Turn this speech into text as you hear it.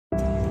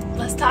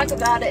talk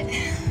about it.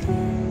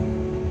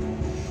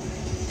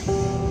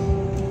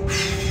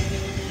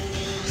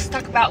 Let's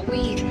talk about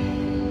weed.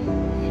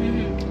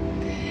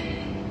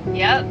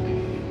 Yep.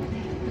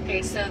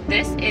 Okay, so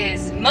this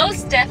is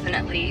most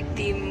definitely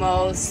the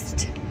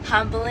most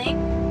humbling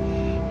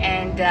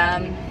and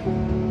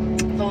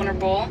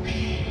vulnerable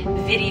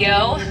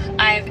video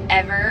I've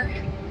ever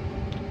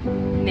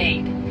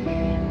made.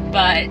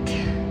 But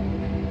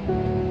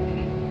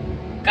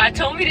God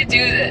told me to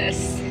do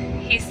this.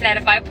 He said,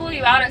 if I pull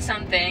you out of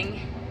something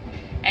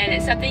and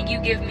it's something you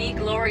give me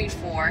glory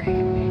for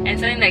and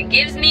something that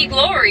gives me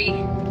glory,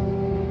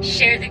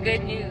 share the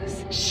good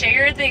news.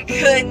 Share the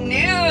good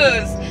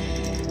news.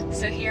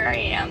 So here I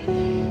am.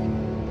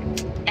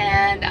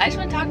 And I just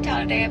want to talk to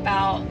y'all today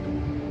about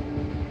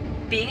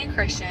being a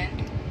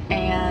Christian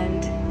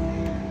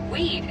and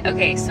weed.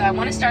 Okay, so I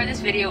want to start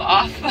this video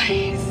off by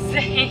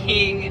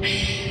saying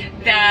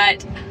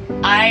that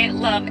I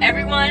love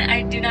everyone.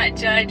 I do not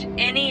judge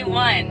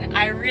anyone.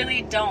 I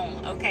really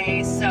don't,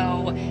 okay?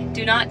 So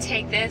do not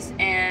take this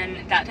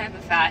in that type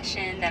of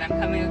fashion that I'm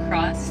coming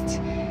across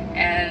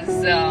as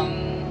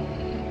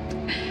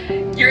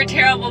you're a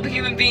terrible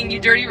human being, you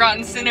dirty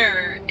rotten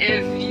sinner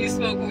if you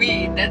smoke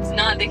weed. That's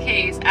not the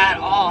case at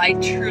all. I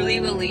truly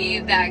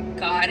believe that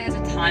God has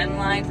a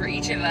timeline for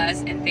each of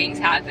us and things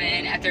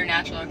happen at their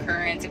natural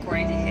occurrence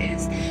according to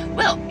His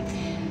will.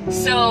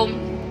 So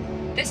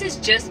this is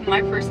just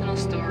my personal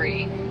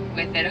story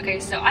with it. Okay,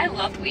 so I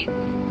loved weed.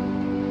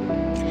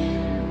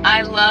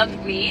 I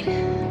loved weed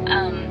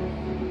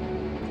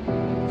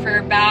for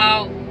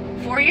about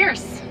 4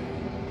 years.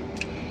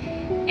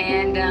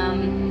 And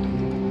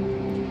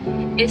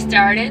it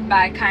started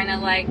by kind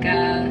of like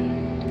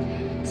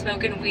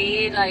smoking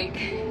weed like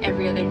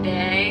every other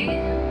day,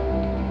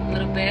 a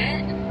little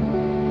bit,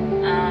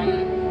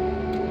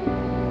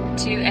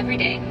 to every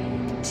day,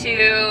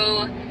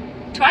 to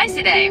twice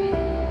a day.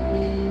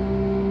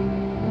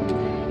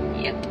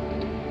 Yep.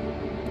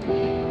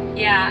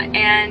 Yeah,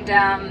 and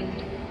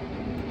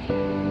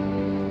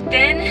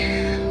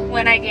then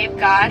when I gave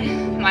God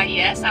my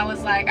yes, I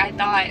was like, I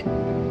thought,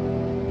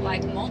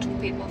 like multiple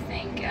people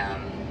think,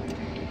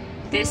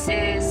 this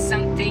is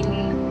something,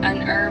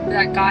 an herb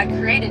that God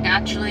created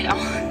naturally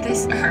on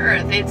this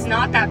earth. It's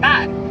not that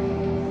bad.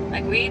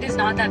 Like, weed is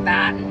not that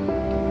bad.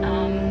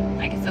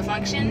 Like, it's a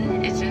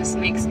function. It just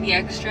makes me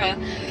extra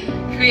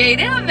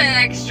creative and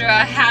extra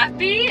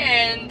happy.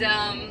 And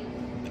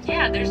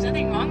yeah, there's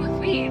nothing wrong with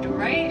weed,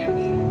 right? I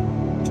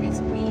mean, it's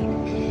weed.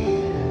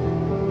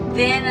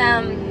 Then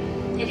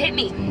it hit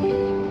me.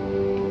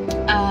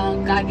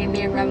 God gave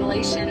me a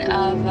revelation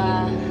of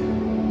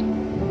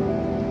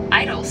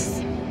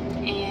idols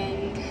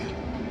and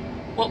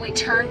what we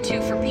turn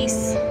to for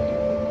peace.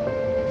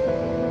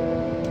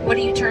 What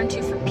do you turn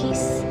to for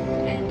peace?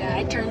 And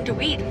I turned to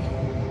weed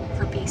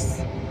for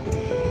peace.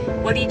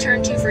 What do you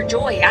turn to for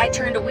joy? I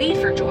turned to weed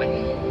for joy.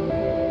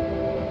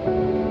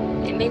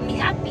 It made me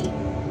happy.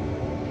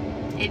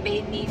 It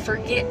made me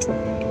forget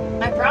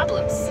my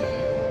problems.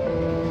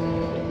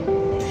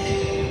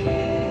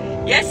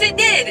 Yes, it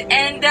did.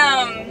 And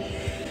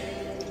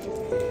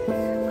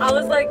I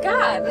was like,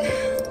 God,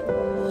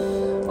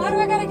 why do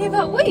I gotta give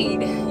up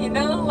weed? You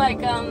know,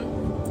 like,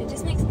 it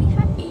just makes me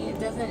happy. It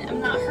doesn't,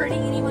 I'm not hurting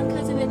anyone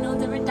because of it. No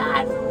one's ever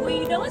died from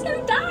weed. No one's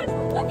ever died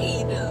from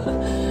weed.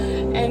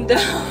 And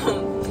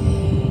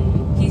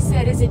He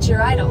said, is it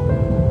your idol?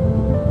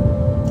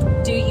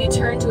 Do you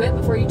turn to it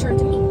before you turn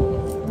to me?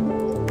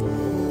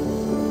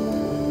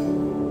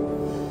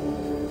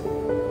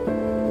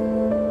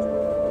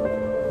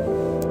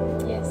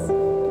 Yes,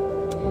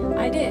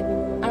 I did.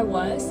 I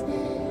was.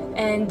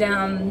 And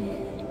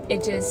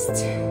it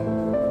just,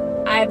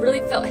 I really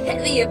felt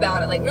heavy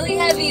about it, like really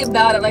heavy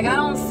about it. Like, I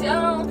don't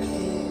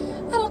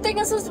think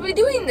I'm supposed to be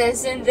doing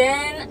this. And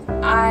then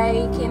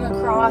I came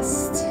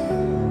across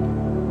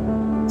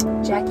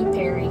Jackie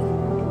Perry,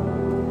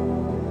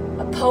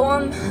 a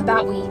poem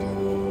about weed.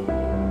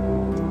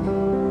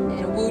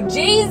 And woo,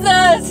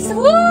 Jesus,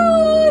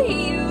 woo!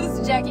 He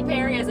used Jackie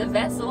Perry as a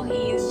vessel.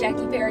 He used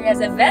Jackie Perry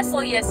as a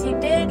vessel. Yes, he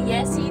did.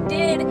 Yes, he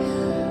did.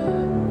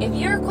 If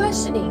you're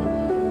questioning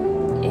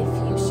if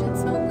you should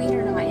smoke weed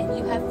or not, and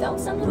you have felt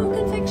some little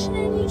conviction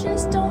and you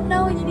just don't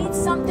know, and you need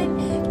something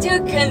to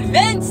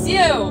convince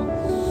you,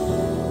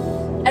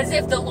 as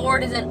if the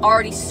Lord isn't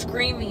already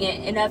screaming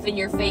it enough in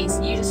your face,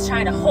 you're just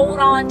trying to hold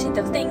on to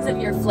the things of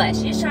your flesh,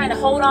 you're just trying to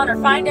hold on or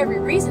find every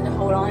reason to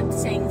hold on to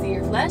things of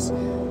your flesh,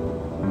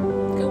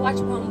 go watch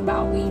a poem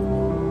about weed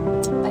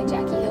by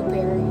Jackie Hill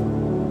Perry.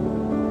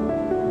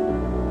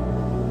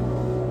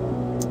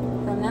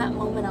 From that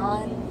moment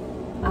on,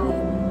 I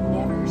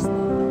never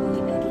smoked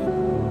weed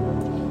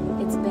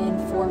again. It's been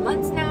 4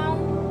 months now.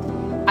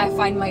 I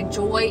find my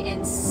joy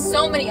in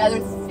so many other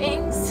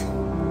things.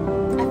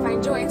 I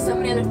find joy in so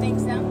many other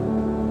things now.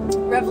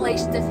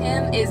 Revelations of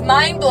Him is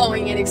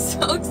mind-blowing and it's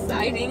so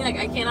exciting. Like,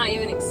 I cannot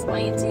even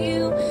explain to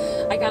you.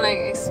 I cannot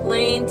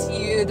explain to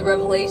you the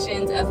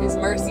revelations of His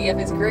mercy, of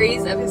His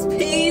grace, of His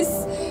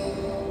peace.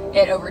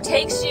 It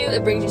overtakes you.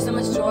 It brings you so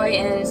much joy.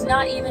 And it's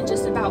not even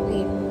just about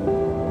weed.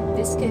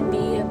 This could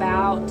be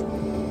about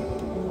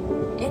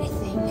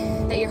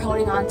anything that you're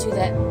holding on to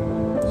that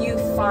you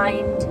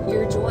find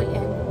your joy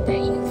in, that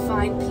you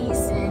find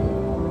peace in,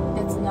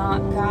 that's not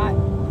God.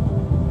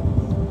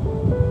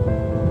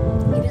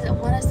 He doesn't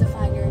want us to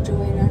find our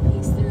joy and our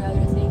peace through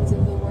other things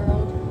of the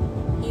world.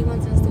 He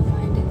wants us to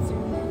find it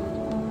through Him.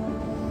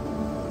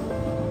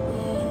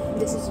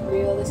 This is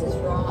real, this is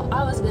raw.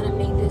 I was going to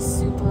make this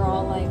super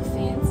all like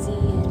fancy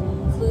and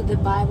include the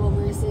Bible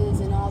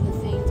verses and all the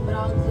things, but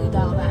I'll include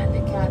all that in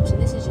the caption.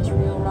 This is just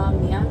real raw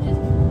me.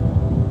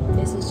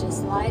 This is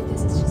just life,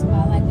 this is just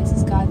my life, this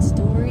is God's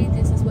story,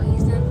 this is what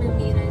He's done for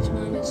me, and I just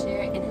wanted to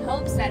share it in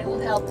hopes that it will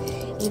help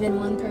even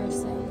one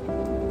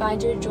person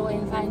find your joy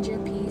and find your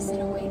peace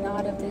in a way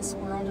not of this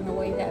world, in a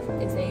way that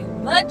is a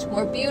much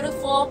more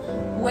beautiful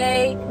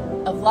way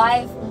of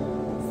life,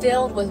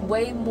 filled with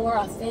way more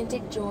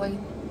authentic joy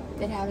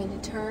than having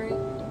to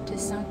turn to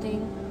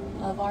something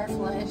of our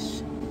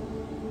flesh.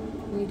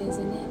 Weird,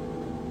 isn't it?